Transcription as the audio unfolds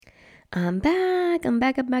I'm back. I'm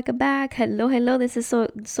back. Hello. This is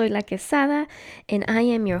Soy La Quesada, and I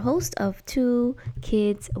am your host of Two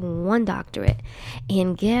Kids, One Doctorate.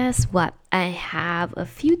 And guess what? I have a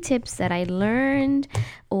few tips that I learned,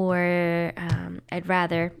 or I'd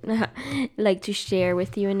rather like to share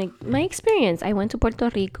with you in my experience. I went to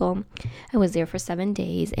Puerto Rico. I was there for 7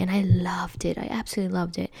 days, and I loved it. I absolutely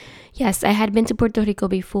loved it. Yes, I had been to Puerto Rico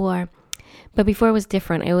before, but before it was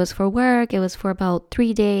different. It was for work. It was for about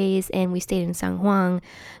 3 days, and we stayed in San Juan.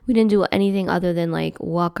 We didn't do anything other than like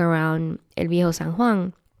walk around El Viejo San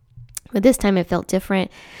Juan. But this time it felt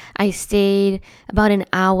different. I stayed about an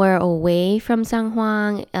hour away from San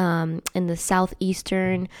Juan, in the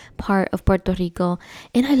southeastern part of Puerto Rico.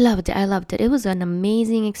 And I loved it. I loved it. It was an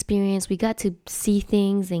amazing experience. We got to see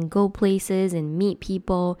things and go places and meet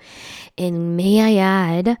people. And may I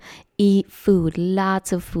add, eat food,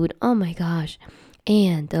 lots of food. Oh my gosh.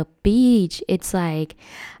 And the beach, it's like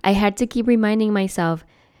I had to keep reminding myself,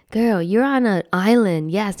 girl, you're on an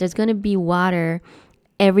island. Yes, there's going to be water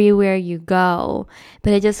everywhere you go,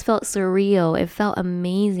 but it just felt surreal. It felt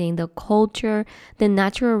amazing. The culture, the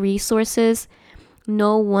natural resources.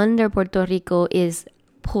 No wonder Puerto Rico is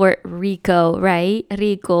Port Rico, right?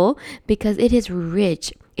 Rico, because it is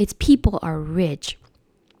rich. Its people are rich.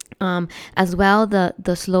 As well,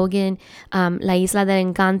 the slogan, La Isla del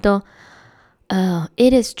Encanto.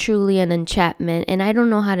 It is truly an enchantment, and I don't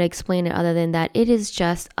know how to explain it other than that. It is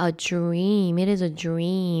just a dream. It is a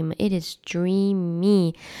dream. It is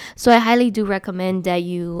dreamy. So I highly do recommend that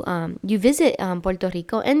you visit Puerto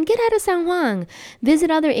Rico and get out of San Juan. Visit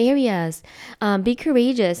other areas. Be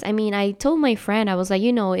courageous. I mean, I told my friend, I was like,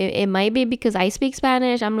 it might be because I speak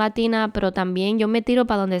Spanish. I'm Latina, pero también yo me tiro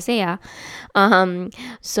para donde sea.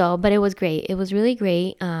 But it was great. It was really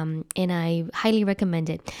great. And I highly recommend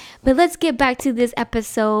it. But let's get back to this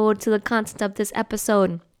episode, to the content of this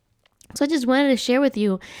episode. So I just wanted to share with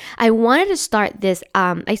you. I wanted to start this.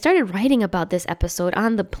 I started writing about this episode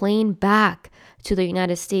on the plane back to the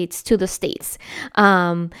United States, to the States.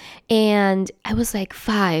 And I was like,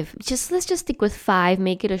 let's just stick with 5,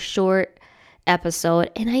 make it a short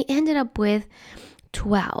episode. And I ended up with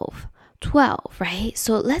 12. 12, right?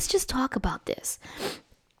 So let's just talk about this.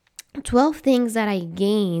 12 things that I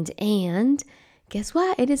gained, and guess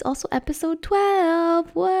what? It is also episode 12.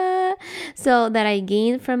 What? So that I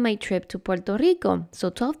gained from my trip to Puerto Rico. So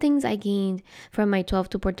 12 things I gained from my 12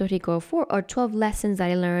 to Puerto Rico, or 12 lessons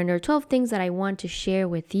I learned, or 12 things that I want to share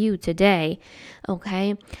with you today.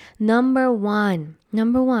 Okay. Number one.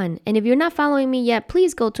 And if you're not following me yet,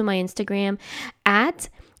 please go to my Instagram at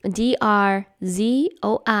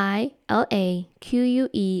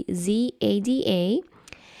DRZOILAQUEZADA.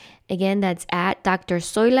 Again, that's at Dr.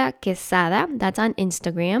 Soyla Quesada. That's on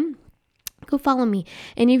Instagram. Go follow me.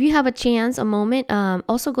 And if you have a chance, a moment,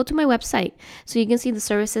 also go to my website so you can see the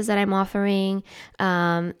services that I'm offering.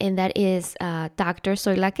 And that is Dr.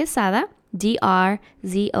 Soyla Quesada,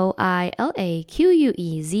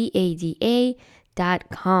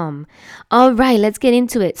 DRZOILAQUEZADA.com. All right, let's get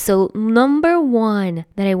into it. So number 1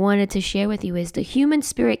 that I wanted to share with you is the human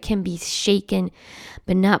spirit can be shaken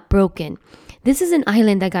but not broken. This is an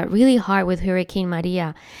island that got really hard with Hurricane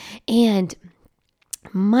Maria. And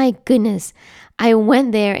my goodness, I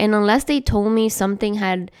went there, and unless they told me something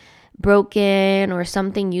had broken or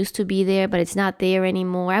something used to be there but it's not there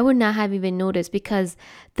anymore, I would not have even noticed, because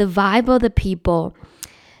the vibe of the people,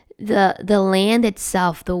 the land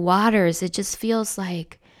itself, the waters, it just feels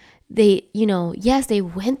like they, yes, they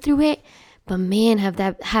went through it, but man, have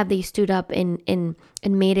they stood up and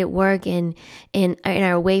made it work, and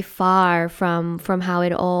are way far from how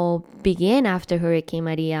it all began after Hurricane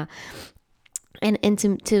Maria. And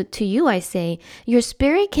to you, I say, your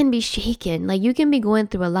spirit can be shaken. Like, you can be going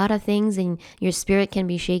through a lot of things and your spirit can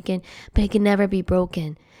be shaken, but it can never be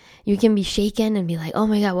broken. You can be shaken and be like, oh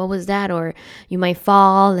my God, what was that? Or you might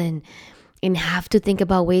fall and have to think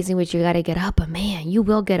about ways in which you got to get up. But man, you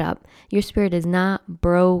will get up. Your spirit is not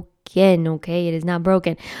broken. Okay, it is not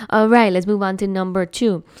broken. All right, let's move on to number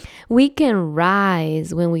 2. We can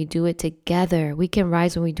rise when we do it together.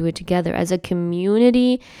 As a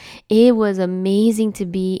community. It was amazing to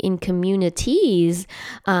be in communities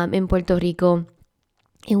in Puerto Rico,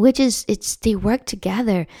 in which they work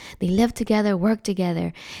together, they live together, work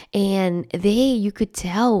together, and you could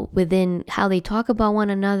tell within how they talk about one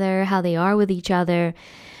another, how they are with each other,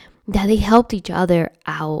 that they helped each other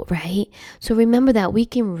out, right? So remember that we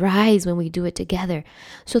can rise when we do it together.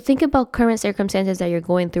 So think about current circumstances that you're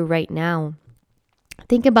going through right now.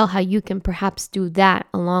 Think about how you can perhaps do that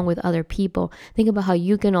along with other people. Think about how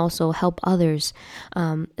you can also help others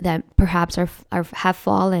that perhaps are have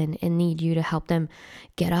fallen and need you to help them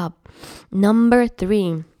get up. Number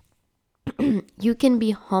 3, you can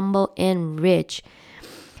be humble and rich.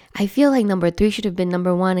 I feel like number 3 should have been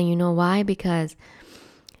number 1, and you know why? Because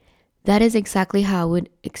that is exactly how I would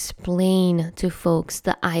explain to folks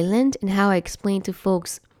the island and how I explain to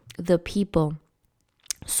folks the people.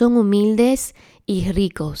 Son humildes y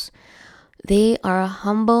ricos. They are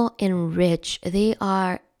humble and rich. They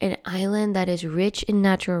are an island that is rich in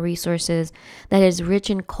natural resources, that is rich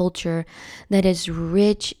in culture, that is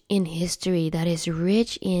rich in history, that is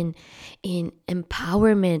rich in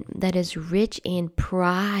empowerment, that is rich in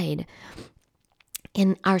pride,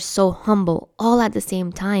 and are so humble all at the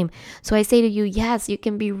same time. So I say to you, yes, you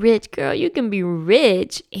can be rich, girl. You can be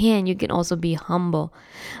rich and you can also be humble.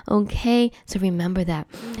 Okay? So remember that.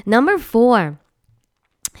 Number 4.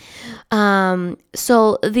 I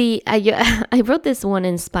wrote this one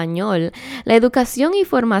in español. La educación y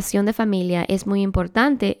formación de familia es muy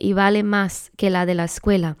importante y vale más que la de la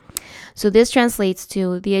escuela. So this translates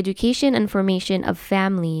to the education and formation of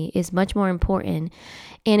family is much more important,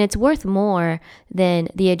 and it's worth more than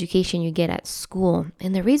the education you get at school.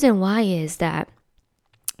 And the reason why is that,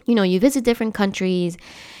 you visit different countries,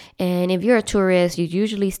 and if you're a tourist, you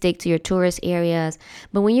usually stick to your tourist areas.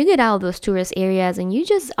 But when you get out of those tourist areas and you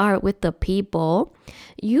just are with the people,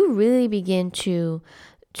 you really begin to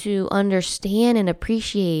understand and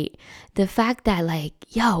appreciate the fact that, like,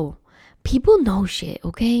 yo, people know shit,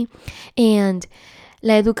 okay? And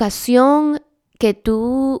la educación que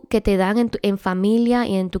te dan en familia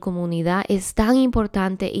y en tu comunidad es tan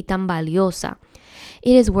importante y tan valiosa.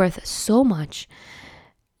 It is worth so much.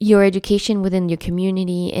 Your education within your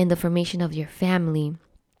community and the formation of your family.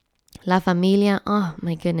 La familia, oh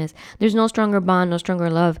my goodness. There's no stronger bond, no stronger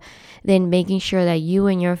love than making sure that you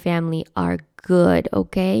and your family are good,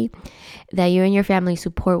 okay? That you and your family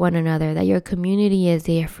support one another, that your community is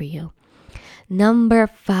there for you. Number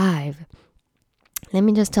 5. Let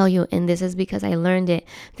me just tell you, and this is because I learned it.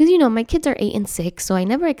 Because, my kids are 8 and 6, so I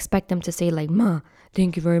never expect them to say, like, Ma,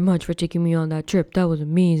 thank you very much for taking me on that trip. That was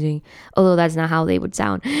amazing. Although that's not how they would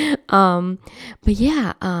sound. But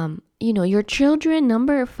yeah, your children,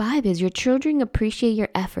 number 5 is your children appreciate your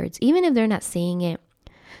efforts. Even if they're not saying it,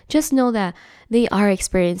 just know that they are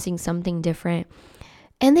experiencing something different.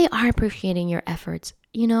 And they are appreciating your efforts.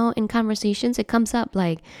 In conversations, it comes up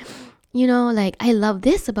like, like, I love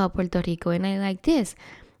this about Puerto Rico and I like this.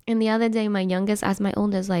 And the other day, my youngest asked my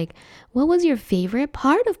oldest, like, what was your favorite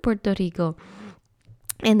part of Puerto Rico?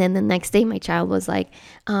 And then the next day, my child was like,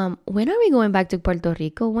 when are we going back to Puerto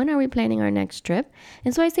Rico? When are we planning our next trip?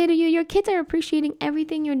 And so I say to you, your kids are appreciating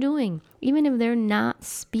everything you're doing, even if they're not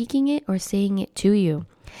speaking it or saying it to you.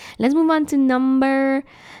 Let's move on to number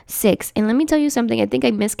 6. And let me tell you something. I think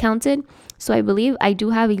I miscounted. So I believe I do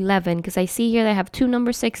have 11 because I see here that I have 2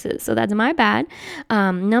 number 6s. So that's my bad.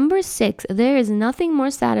 Number 6, there is nothing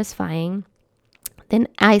more satisfying than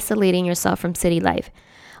isolating yourself from city life.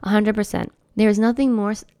 100%. There is nothing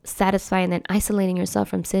more satisfying than isolating yourself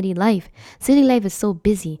from city life. City life is so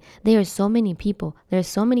busy. There are so many people. There's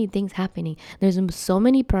so many things happening. There's so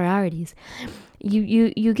many priorities.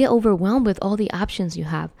 You get overwhelmed with all the options you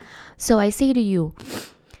have. So I say to you,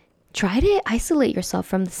 try to isolate yourself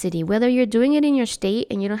from the city, whether you're doing it in your state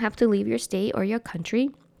and you don't have to leave your state or your country.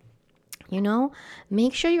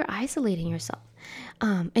 Make sure you're isolating yourself.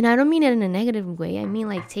 And I don't mean it in a negative way. I mean,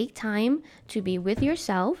 like, take time to be with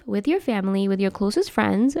yourself, with your family, with your closest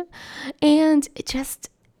friends, and just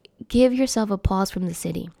give yourself a pause from the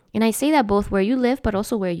city. And I say that both where you live, but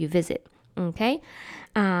also where you visit. Okay?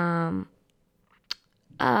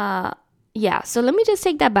 Yeah, so let me just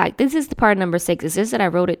take that back. This is the part number 6. It's just that I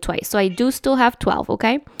wrote it twice. So I do still have 12,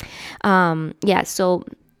 okay? So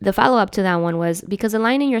the follow-up to that one was because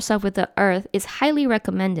aligning yourself with the earth is highly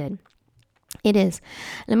recommended. It is.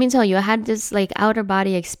 Let me tell you, I had this like outer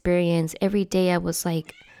body experience. Every day I was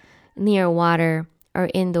like near water or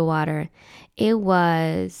in the water. It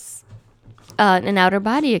was an outer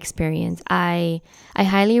body experience. I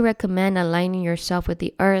highly recommend aligning yourself with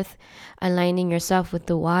the earth, aligning yourself with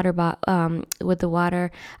the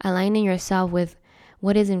water, aligning yourself with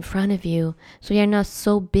what is in front of you, so you're not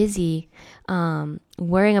so busy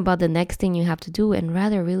worrying about the next thing you have to do, and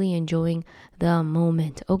rather really enjoying the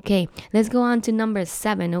moment. Okay, let's go on to number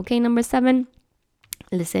 7. Okay, number 7.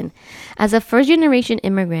 Listen, as a first-generation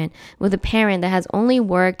immigrant with a parent that has only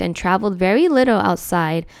worked and traveled very little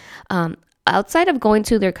outside of going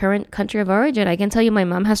to their current country of origin, I can tell you my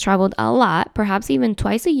mom has traveled a lot, perhaps even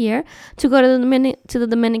twice a year, to go to the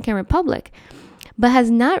Dominican Republic. but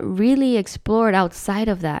has not really explored outside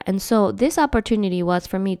of that. And so this opportunity was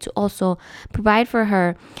for me to also provide for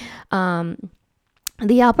her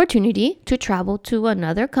the opportunity to travel to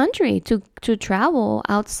another country, to travel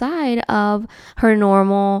outside of her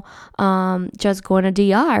normal just going to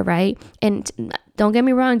DR, right? And don't get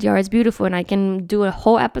me wrong, DR is beautiful and I can do a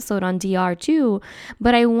whole episode on DR too,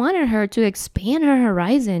 but I wanted her to expand her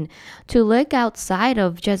horizon, to look outside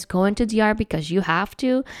of just going to DR because you have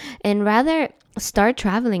to, and rather start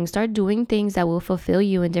traveling, start doing things that will fulfill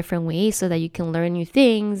you in different ways so that you can learn new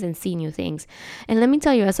things and see new things. And let me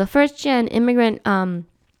tell you, as a first gen immigrant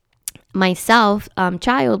myself,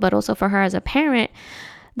 child, but also for her as a parent,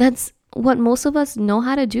 that's what most of us know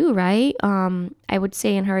how to do, right? I would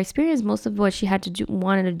say in her experience, most of what she had to do,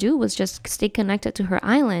 wanted to do, was just stay connected to her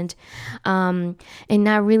island, and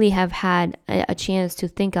not really have had a chance to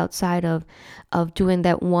think outside of doing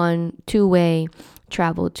that two-way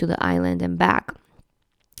travel to the island and back.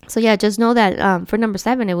 So yeah, just know that for number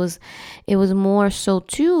 7, it was more so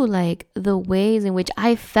too like the ways in which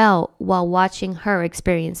I felt while watching her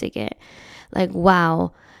experiencing it. Like,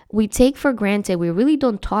 wow, we take for granted, we really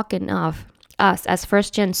don't talk enough, us as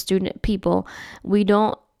first gen student people, we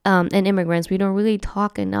don't and immigrants, we don't really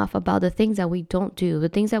talk enough about the things that we don't do, the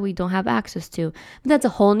things that we don't have access to. But that's a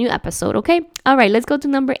whole new episode. Okay, all right, let's go to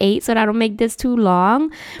number 8 so that I don't make this too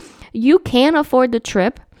long. You can afford the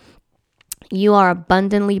trip. You are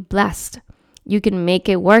abundantly blessed. You can make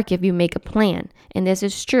it work if you make a plan. And this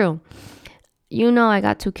is true. You know, I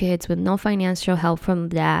got 2 kids with no financial help from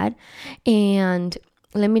dad. And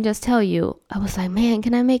let me just tell you, I was like, man,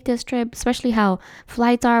 can I make this trip? Especially how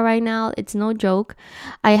flights are right now. It's no joke.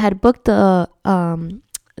 I had booked the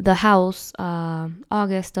house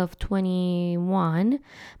August of 21.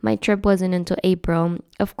 My trip wasn't until April.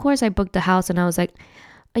 Of course, I booked the house and I was like,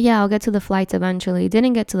 yeah, I'll get to the flights eventually.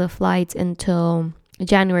 Didn't get to the flights until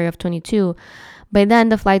January of 22. By then,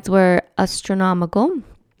 the flights were astronomical.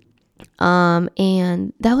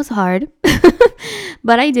 And that was hard,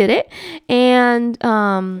 but I did it. And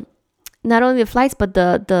not only the flights, but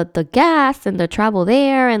the gas and the travel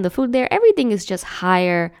there and the food there, everything is just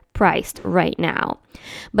higher priced right now.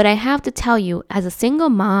 But I have to tell you, as a single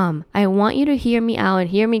mom, I want you to hear me out and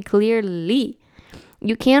hear me clearly.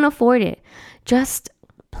 You can't afford it. Just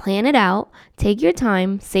plan it out, take your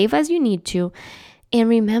time, save as you need to, and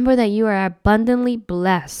remember that you are abundantly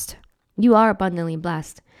blessed. You are abundantly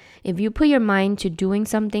blessed. If you put your mind to doing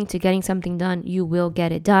something, to getting something done, you will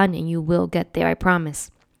get it done and you will get there, I promise.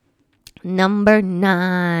 Number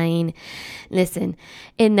 9. Listen,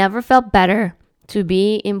 it never felt better to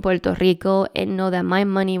be in Puerto Rico and know that my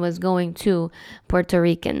money was going to Puerto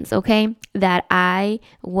Ricans, okay? That I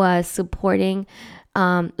was supporting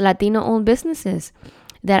Latino-owned businesses,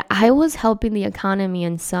 that I was helping the economy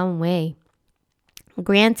in some way.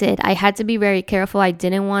 Granted, I had to be very careful. I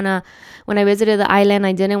didn't want to, when I visited the island,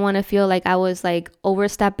 I didn't want to feel like I was like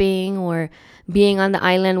overstepping or being on the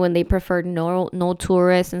island when they preferred no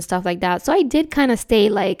tourists and stuff like that. So I did kind of stay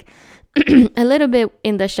like a little bit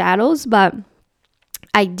in the shadows, but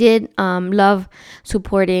I did love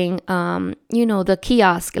supporting, the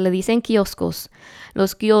kiosk, le dicen kioscos.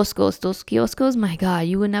 Los kioscos, those kioscos, my God,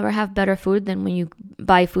 you would never have better food than when you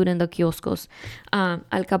buy food in the kioscos.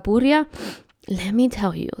 Alcapurria, let me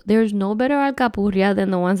tell you, there's no better alcapurria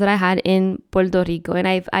than the ones that I had in Puerto Rico. And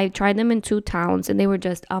I tried them in 2 towns and they were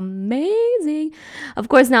just amazing. Of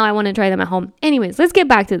course, now I want to try them at home. Anyways, let's get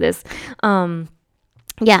back to this.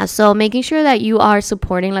 Yeah, so making sure that you are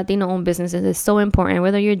supporting Latino-owned businesses is so important,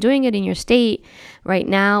 whether you're doing it in your state right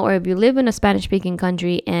now or if you live in a Spanish-speaking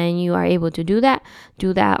country and you are able to do that,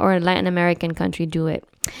 or a Latin American country, do it.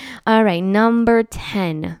 All right, number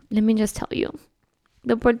 10. Let me just tell you.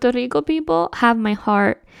 The Puerto Rico people have my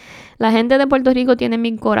heart. La gente de Puerto Rico tiene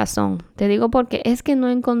mi corazón. Te digo porque es que no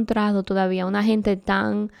he encontrado todavía una gente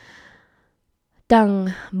tan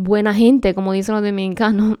buena gente, como dicen los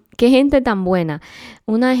dominicanos. Qué gente tan buena.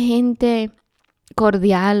 Una gente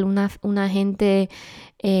cordial, una gente,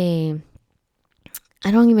 I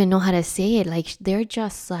don't even know how to say it. Like, they're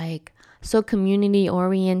just like so community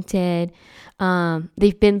oriented.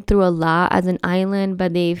 They've been through a lot as an island,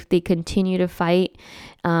 but they continue to fight.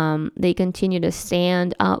 They continue to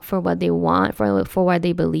stand up for what they want, for what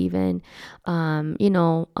they believe in.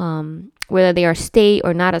 Whether they are state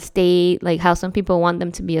or not a state, like how some people want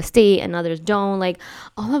them to be a state and others don't. Like,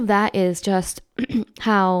 all of that is just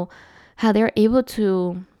how they're able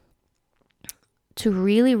to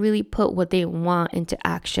really, really put what they want into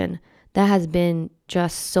action. That has been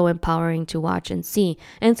just so empowering to watch and see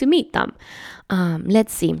and to meet them.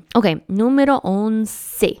 Let's see. Okay, número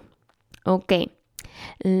 11. Okay.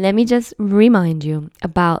 let me just remind you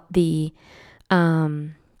about the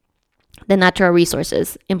natural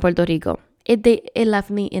resources in Puerto Rico. It left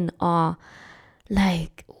me in awe.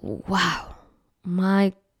 Like, wow,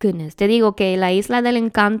 my goodness. Te digo que la Isla del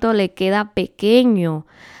Encanto le queda pequeño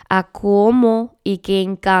a cómo y qué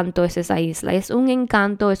encanto es esa isla. Es un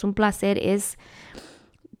encanto, es un placer, es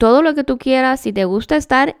todo lo que tú quieras. Si te gusta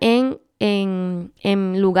estar en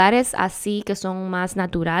lugares así que son más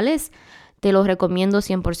naturales, te los recomiendo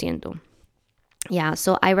 100%. Yeah,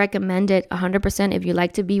 so I recommend it 100% if you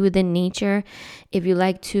like to be within nature, if you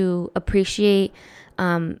like to appreciate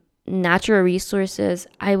natural resources.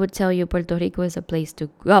 I would tell you Puerto Rico is a place to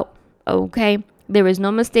go. Okay, there is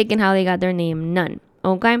no mistake in how they got their name, none.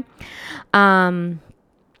 Okay.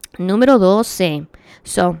 Número 12.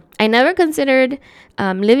 So I never considered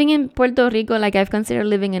living in Puerto Rico like I've considered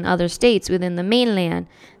living in other states within the mainland.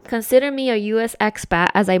 Consider me a U.S. expat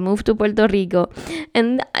as I moved to Puerto Rico.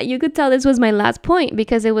 And you could tell this was my last point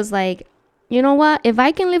because it was like, you know what? If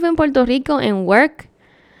I can live in Puerto Rico and work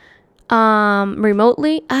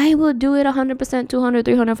remotely, I will do it 100%, 200,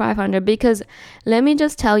 300, 500. Because let me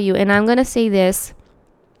just tell you, and I'm going to say this,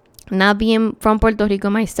 not being from Puerto Rico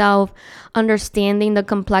myself, understanding the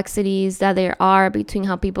complexities that there are between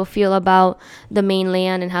how people feel about the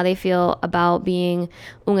mainland and how they feel about being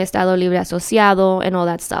un Estado Libre Asociado and all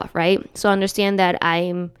that stuff, right? So understand that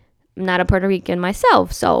I'm not a Puerto Rican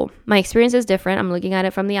myself. So my experience is different. I'm looking at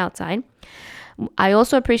it from the outside. I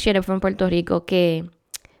also appreciate it from Puerto Rico que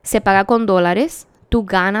se paga con dólares, tú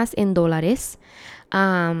ganas en dólares.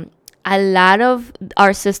 A lot of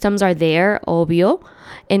our systems are there, obvio.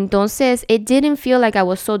 Entonces, it didn't feel like I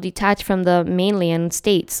was so detached from the mainland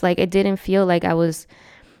states. Like, it didn't feel like I was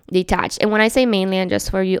detached. And when I say mainland, just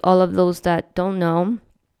for you, all of those that don't know,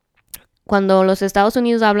 cuando los Estados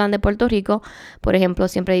Unidos hablan de Puerto Rico, por ejemplo,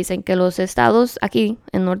 siempre dicen que los estados aquí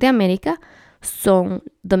en Norteamérica son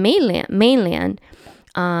the mainland.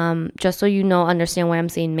 Just so you know, understand why I'm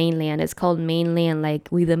saying mainland. It's called mainland, like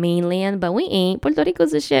we the mainland, but we ain't. Puerto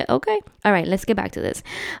Rico's the shit, okay? All right, let's get back to this.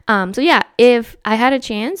 So yeah, if I had a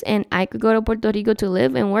chance and I could go to Puerto Rico to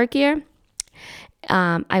live and work here,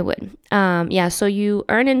 I would. Yeah, so you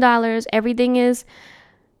earn in dollars. Everything is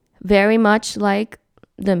very much like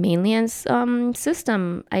the mainland's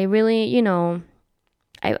system. I really,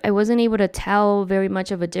 I wasn't able to tell very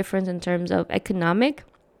much of a difference in terms of economic.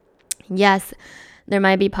 Yes, there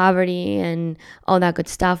might be poverty and all that good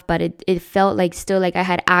stuff, but it felt like still like I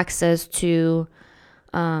had access to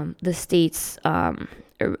the state's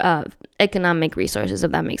economic resources,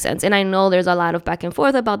 if that makes sense. And I know there's a lot of back and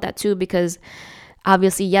forth about that too, because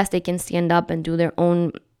obviously, yes, they can stand up and do their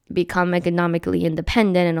own, become economically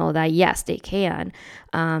independent and all that. Yes, they can.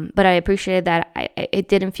 But I appreciated that it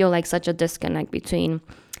didn't feel like such a disconnect between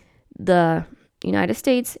the United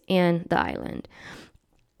States and the island.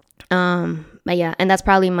 But yeah, and that's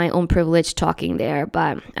probably my own privilege talking there,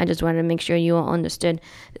 but I just wanted to make sure you all understood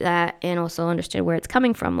that and also understood where it's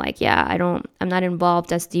coming from. Like, yeah, I'm not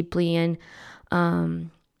involved as deeply in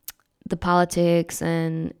the politics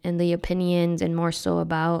and the opinions, and more so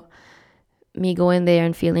about me going there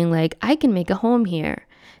and feeling like I can make a home here,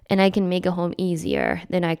 and I can make a home easier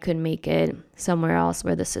than I could make it somewhere else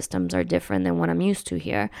where the systems are different than what I'm used to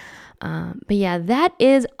here. But yeah, that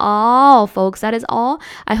is all, folks. That is all.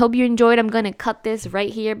 I hope you enjoyed. I'm going to cut this right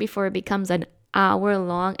here before it becomes an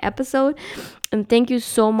hour-long episode. And thank you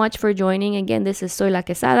so much for joining. Again, this is Soy La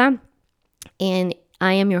Quesada, and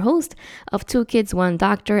I am your host of Two Kids, One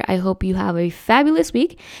Doctor. I hope you have a fabulous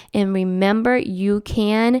week. And remember, you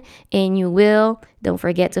can and you will. Don't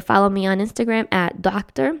forget to follow me on Instagram at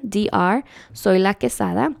Dr. Soy La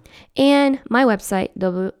Quesada. And my website,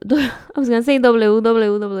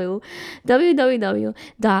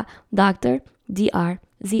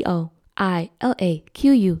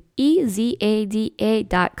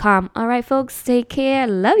 All right, folks, take care.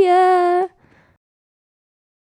 Love ya.